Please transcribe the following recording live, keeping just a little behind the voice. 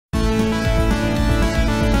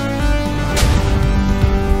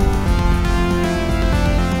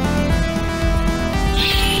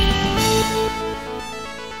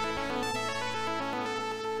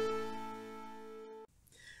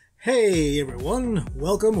Hey everyone,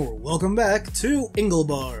 welcome or welcome back to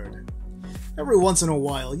Engelbard. Every once in a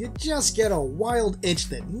while, you just get a wild itch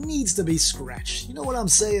that needs to be scratched. You know what I'm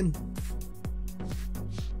saying?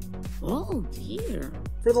 Oh dear.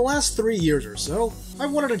 For the last 3 years or so,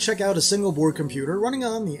 I've wanted to check out a single board computer running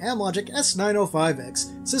on the Amlogic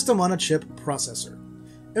S905X system-on-a-chip processor.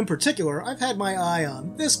 In particular, I've had my eye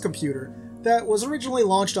on this computer that was originally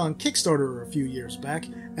launched on Kickstarter a few years back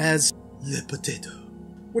as Le Potato,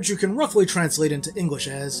 which you can roughly translate into English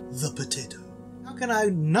as the potato. How can I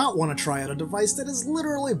not want to try out a device that is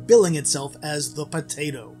literally billing itself as the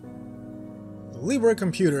potato? The Libre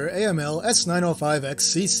computer AML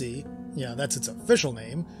S905X-CC, yeah, that's its official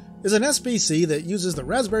name, is an SBC that uses the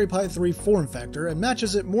Raspberry Pi 3 form factor and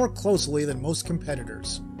matches it more closely than most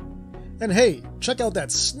competitors. And hey, check out that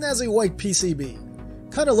snazzy white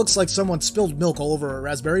PCB. Kinda looks like someone spilled milk all over a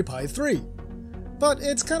Raspberry Pi 3. But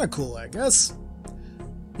it's kinda cool, I guess.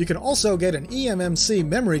 You can also get an eMMC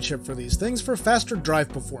memory chip for these things for faster drive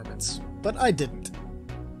performance, but I didn't.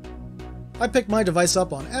 I picked my device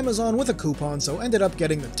up on Amazon with a coupon, so ended up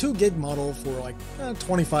getting the 2GB model for like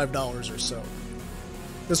 $25 or so.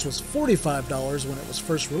 This was $45 when it was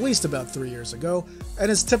first released about 3 years ago, and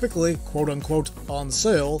is typically quote-unquote on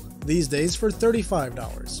sale these days for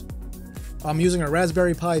 $35. I'm using a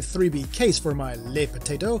Raspberry Pi 3B case for my Le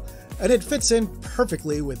Potato, and it fits in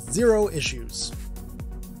perfectly with zero issues.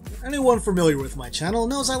 Anyone familiar with my channel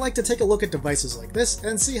knows I like to take a look at devices like this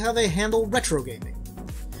and see how they handle retro gaming.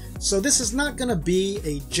 So this is not going to be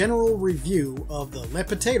a general review of the Le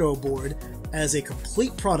Potato board as a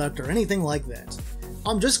complete product or anything like that.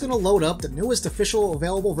 I'm just going to load up the newest official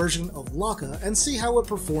available version of Lakka and see how it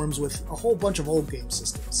performs with a whole bunch of old game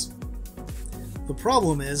systems. The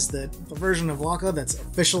problem is that the version of Lakka that's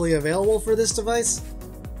officially available for this device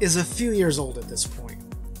is a few years old at this point.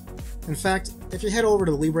 In fact, if you head over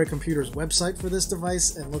to the Libre Computer's website for this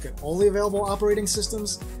device and look at all the available operating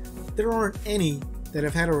systems, there aren't any that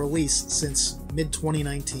have had a release since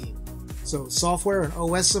mid-2019. So software and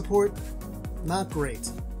OS support, not great.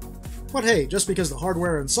 But hey, just because the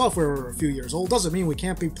hardware and software are a few years old doesn't mean we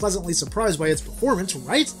can't be pleasantly surprised by its performance,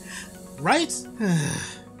 right? Right?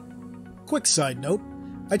 Quick side note,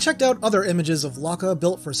 I checked out other images of Lakka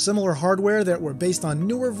built for similar hardware that were based on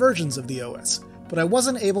newer versions of the OS, but I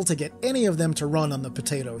wasn't able to get any of them to run on the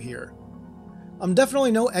Potato here. I'm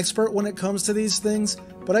definitely no expert when it comes to these things,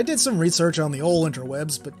 but I did some research on the old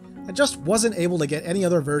interwebs, but I just wasn't able to get any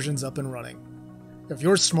other versions up and running. If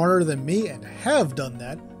you're smarter than me and have done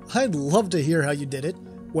that, I'd love to hear how you did it,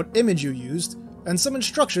 what image you used, and some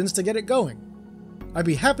instructions to get it going. I'd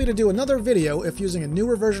be happy to do another video if using a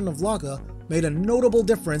newer version of Lakka made a notable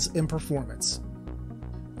difference in performance.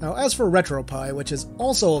 Now, as for RetroPie, which is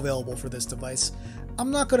also available for this device, I'm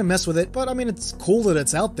not going to mess with it, but I mean, it's cool that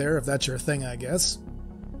it's out there if that's your thing, I guess.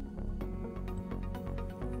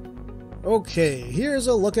 Okay, here's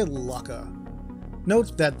a look at Lakka.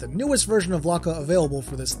 Note that the newest version of Lakka available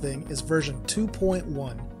for this thing is version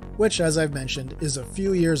 2.1, which, as I've mentioned, is a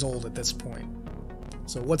few years old at this point.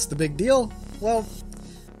 So what's the big deal? Well,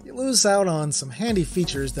 you lose out on some handy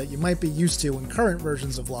features that you might be used to in current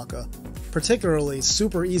versions of Lakka, particularly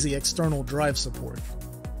super easy external drive support.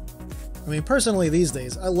 I mean, personally these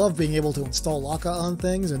days, I love being able to install Lakka on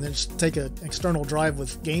things and then just take an external drive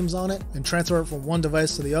with games on it and transfer it from one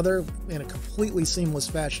device to the other in a completely seamless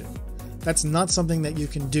fashion. That's not something that you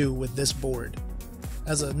can do with this board.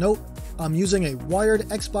 As a note, I'm using a wired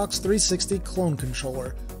Xbox 360 clone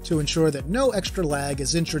controller to ensure that no extra lag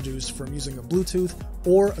is introduced from using a Bluetooth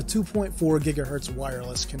or a 2.4 GHz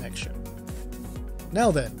wireless connection. Now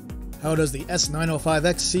then, how does the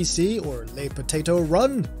S905X-CC or Le Potato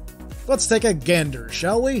run? Let's take a gander,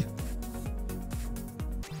 shall we?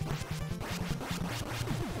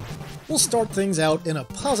 We'll start things out in a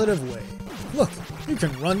positive way. Look, you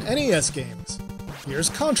can run NES games. Here's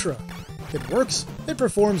Contra. It works, it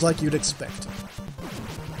performs like you'd expect.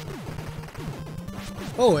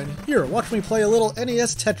 Oh, and here, watch me play a little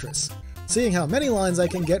NES Tetris, seeing how many lines I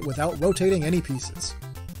can get without rotating any pieces.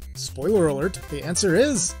 Spoiler alert, the answer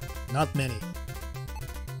is not many.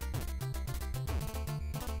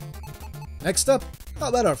 Next up, how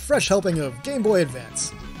about a fresh helping of Game Boy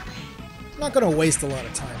Advance? Not gonna waste a lot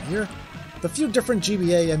of time here. The few different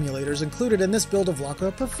GBA emulators included in this build of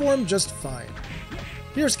Lakka perform just fine.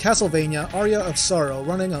 Here's Castlevania Aria of Sorrow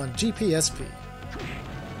running on GPSP.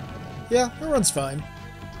 Yeah, it runs fine.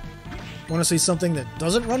 Want to see something that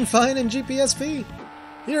doesn't run fine in GPSP?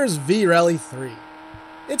 Here's V-Rally 3.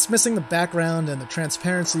 It's missing the background and the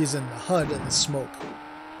transparencies in the HUD and the smoke.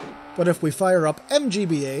 But if we fire up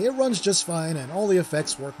MGBA, it runs just fine and all the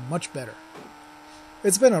effects work much better.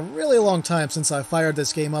 It's been a really long time since I fired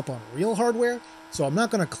this game up on real hardware, so I'm not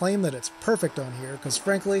going to claim that it's perfect on here, because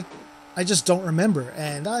frankly, I just don't remember,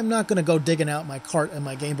 and I'm not going to go digging out my cart and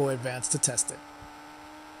my Game Boy Advance to test it.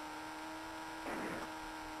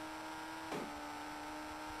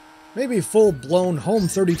 Maybe full-blown home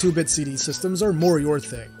 32-bit CD systems are more your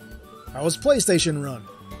thing. How's PlayStation run?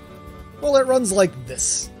 Well, it runs like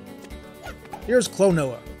this. Here's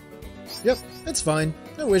Klonoa. Yep, it's fine.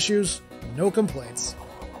 No issues. No complaints.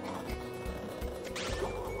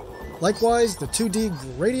 Likewise, the 2D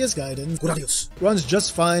Gradius Gaiden runs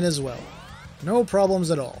just fine as well. No problems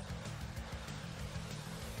at all.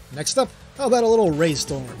 Next up, how about a little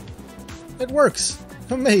Raystorm? It works.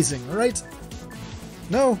 Amazing, right?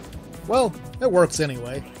 No? Well, it works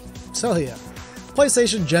anyway. So yeah,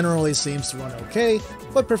 PlayStation generally seems to run okay,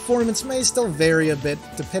 but performance may still vary a bit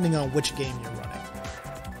depending on which game you're running.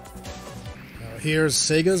 Here's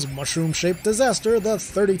Sega's mushroom-shaped disaster, the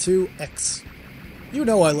 32X. You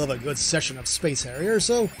know I love a good session of Space Harrier,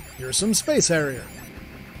 so here's some Space Harrier.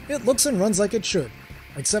 It looks and runs like it should,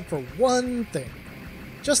 except for one thing.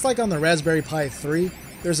 Just like on the Raspberry Pi 3,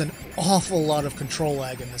 there's an awful lot of control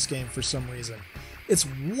lag in this game for some reason. It's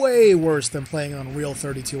way worse than playing on real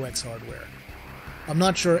 32X hardware. I'm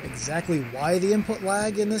not sure exactly why the input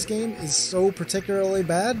lag in this game is so particularly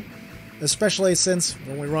bad, especially since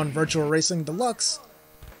when we run Virtual Racing Deluxe,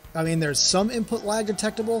 I mean there's some input lag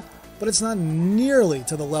detectable, but it's not nearly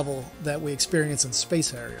to the level that we experience in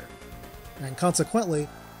Space Harrier. And consequently,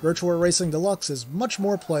 Virtual Racing Deluxe is much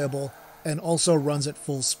more playable and also runs at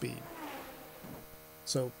full speed.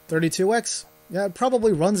 So 32X, yeah, it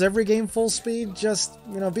probably runs every game full speed, just,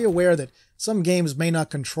 be aware that some games may not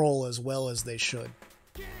control as well as they should.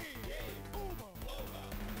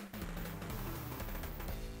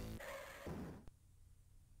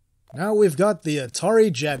 Now we've got the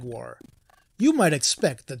Atari Jaguar. You might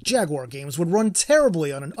expect that Jaguar games would run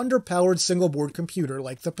terribly on an underpowered single-board computer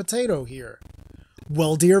like the Potato here.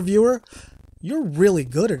 Well, dear viewer, you're really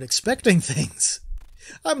good at expecting things.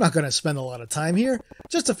 I'm not going to spend a lot of time here,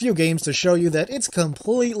 just a few games to show you that it's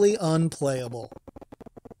completely unplayable.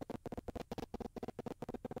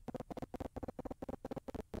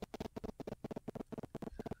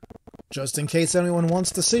 Just in case anyone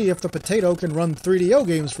wants to see if the Potato can run 3DO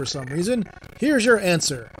games for some reason, here's your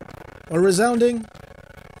answer. A resounding,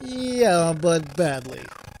 yeah, but badly.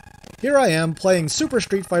 Here I am playing Super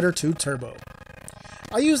Street Fighter 2 Turbo.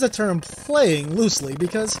 I use the term playing loosely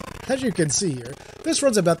because, as you can see here, this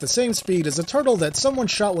runs about the same speed as a turtle that someone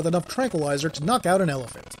shot with enough tranquilizer to knock out an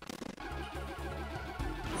elephant.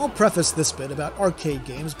 I'll preface this bit about arcade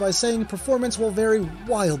games by saying performance will vary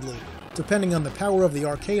wildly, depending on the power of the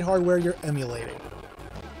arcade hardware you're emulating.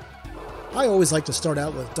 I always like to start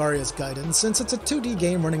out with Darius Gaiden since it's a 2D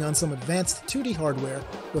game running on some advanced 2D hardware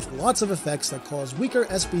with lots of effects that cause weaker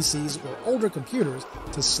SBCs or older computers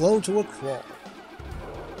to slow to a crawl.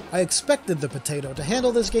 I expected the Potato to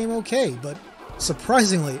handle this game okay, but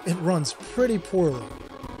surprisingly it runs pretty poorly.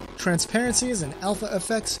 Transparencies and alpha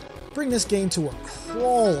effects bring this game to a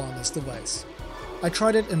crawl on this device. I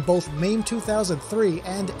tried it in both MAME 2003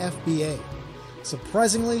 and FBA.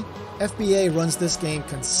 Surprisingly, FBA runs this game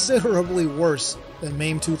considerably worse than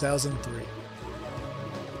MAME 2003.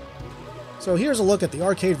 So here's a look at the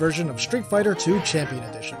arcade version of Street Fighter 2 Champion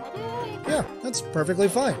Edition. Yeah, that's perfectly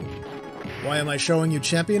fine. Why am I showing you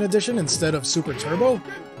Champion Edition instead of Super Turbo?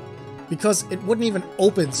 Because it wouldn't even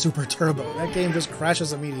open Super Turbo. That game just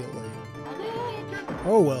crashes immediately.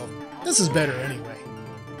 Oh well, this is better anyway.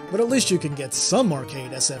 But at least you can get some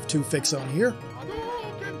arcade SF2 fix on here.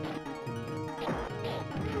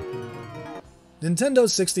 Nintendo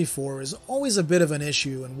 64 is always a bit of an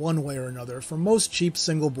issue in one way or another for most cheap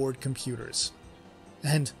single-board computers.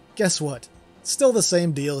 And guess what? Still the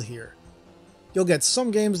same deal here. You'll get some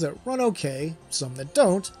games that run okay, some that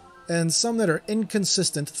don't, and some that are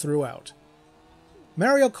inconsistent throughout.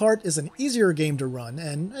 Mario Kart is an easier game to run,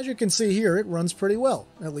 and as you can see here, it runs pretty well,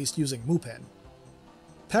 at least using MuPen.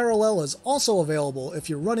 Parallel is also available if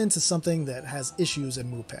you run into something that has issues in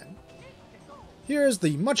MuPen. Here's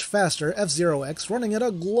the much faster F-Zero X running at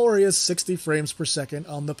a glorious 60 frames per second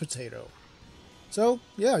on the Potato. So,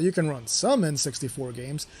 yeah, you can run some N64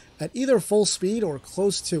 games at either full speed or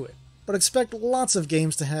close to it, but expect lots of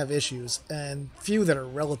games to have issues, and few that are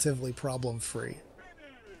relatively problem-free.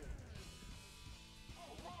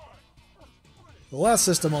 The last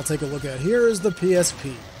system I'll take a look at here is the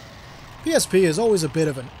PSP. PSP is always a bit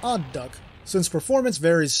of an odd duck, since performance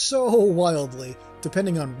varies so wildly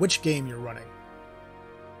depending on which game you're running.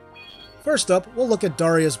 First up, we'll look at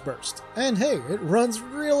Darius Burst, and hey, it runs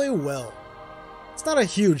really well. It's not a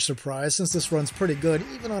huge surprise since this runs pretty good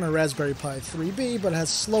even on a Raspberry Pi 3B, but has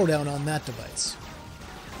slowdown on that device.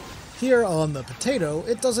 Here on the Potato,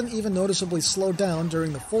 it doesn't even noticeably slow down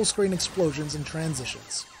during the full-screen explosions and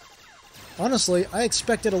transitions. Honestly, I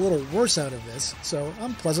expected a little worse out of this, so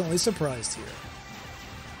I'm pleasantly surprised here.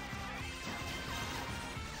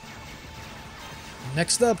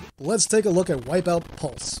 Next up, let's take a look at Wipeout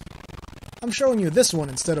Pulse. I'm showing you this one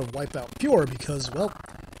instead of Wipeout Pure because, well,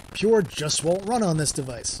 Pure just won't run on this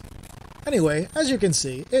device. Anyway, as you can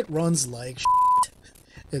see, it runs like shit.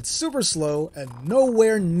 It's super slow and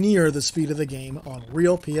nowhere near the speed of the game on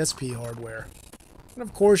real PSP hardware. And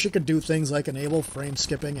of course you could do things like enable frame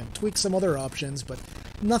skipping and tweak some other options, but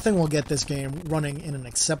nothing will get this game running in an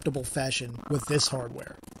acceptable fashion with this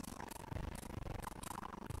hardware.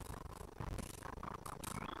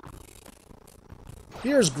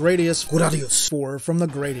 Here's Gradius 4 from the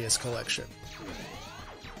Gradius collection.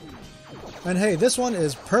 And hey, this one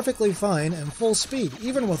is perfectly fine and full speed,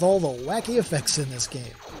 even with all the wacky effects in this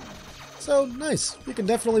game. So, nice. You can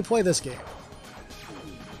definitely play this game.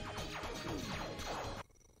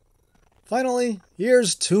 Finally,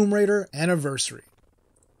 here's Tomb Raider Anniversary.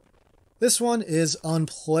 This one is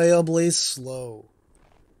unplayably slow.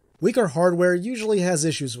 Weaker hardware usually has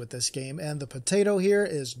issues with this game, and the Potato here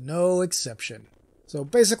is no exception. So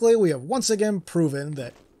basically, we have once again proven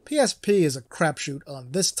that PSP is a crapshoot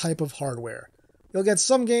on this type of hardware. You'll get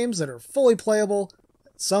some games that are fully playable,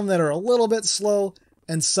 some that are a little bit slow,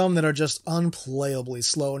 and some that are just unplayably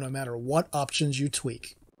slow no matter what options you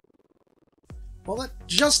tweak. Well, that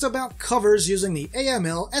just about covers using the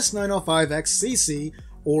AML S905X-CC,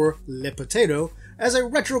 or Le Potato, as a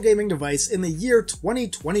retro gaming device in the year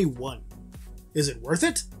 2021. Is it worth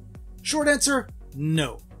it? Short answer,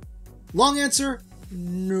 no. Long answer,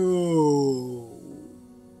 no.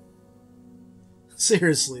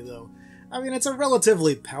 Seriously though, I mean, it's a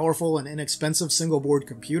relatively powerful and inexpensive single-board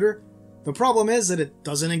computer. The problem is that it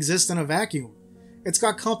doesn't exist in a vacuum. It's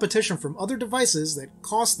got competition from other devices that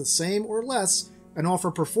cost the same or less and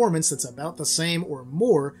offer performance that's about the same or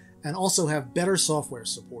more and also have better software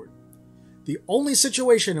support. The only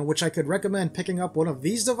situation in which I could recommend picking up one of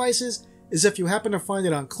these devices is if you happen to find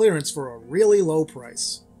it on clearance for a really low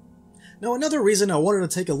price. Now, another reason I wanted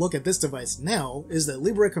to take a look at this device now is that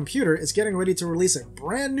Libre Computer is getting ready to release a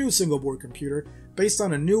brand new single-board computer based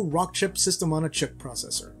on a new Rockchip system-on-a-chip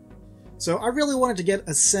processor. So I really wanted to get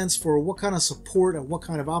a sense for what kind of support and what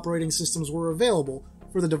kind of operating systems were available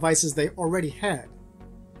for the devices they already had.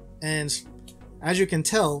 And as you can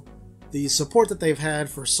tell, the support that they've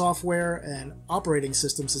had for software and operating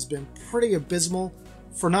systems has been pretty abysmal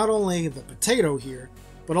for not only the Potato here,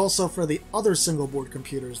 but also for the other single-board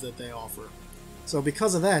computers that they offer. So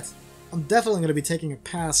because of that, I'm definitely going to be taking a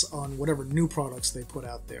pass on whatever new products they put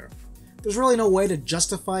out there. There's really no way to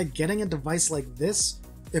justify getting a device like this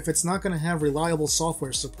if it's not going to have reliable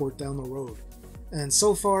software support down the road. And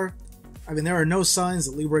so far, I mean, there are no signs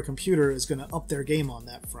that Libre Computer is going to up their game on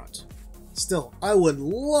that front. Still, I would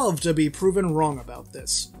love to be proven wrong about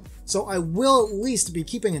this. So I will at least be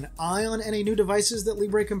keeping an eye on any new devices that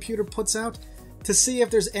Libre Computer puts out to see if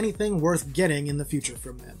there's anything worth getting in the future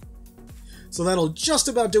from them. So that'll just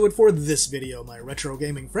about do it for this video, my retro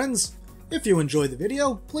gaming friends. If you enjoyed the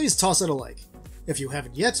video, please toss it a like. If you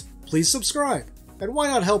haven't yet, please subscribe. And why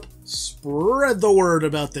not help spread the word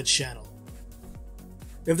about the channel?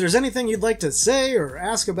 If there's anything you'd like to say or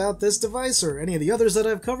ask about this device or any of the others that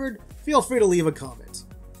I've covered, feel free to leave a comment.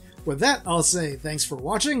 With that, I'll say thanks for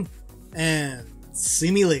watching, and see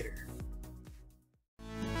me later.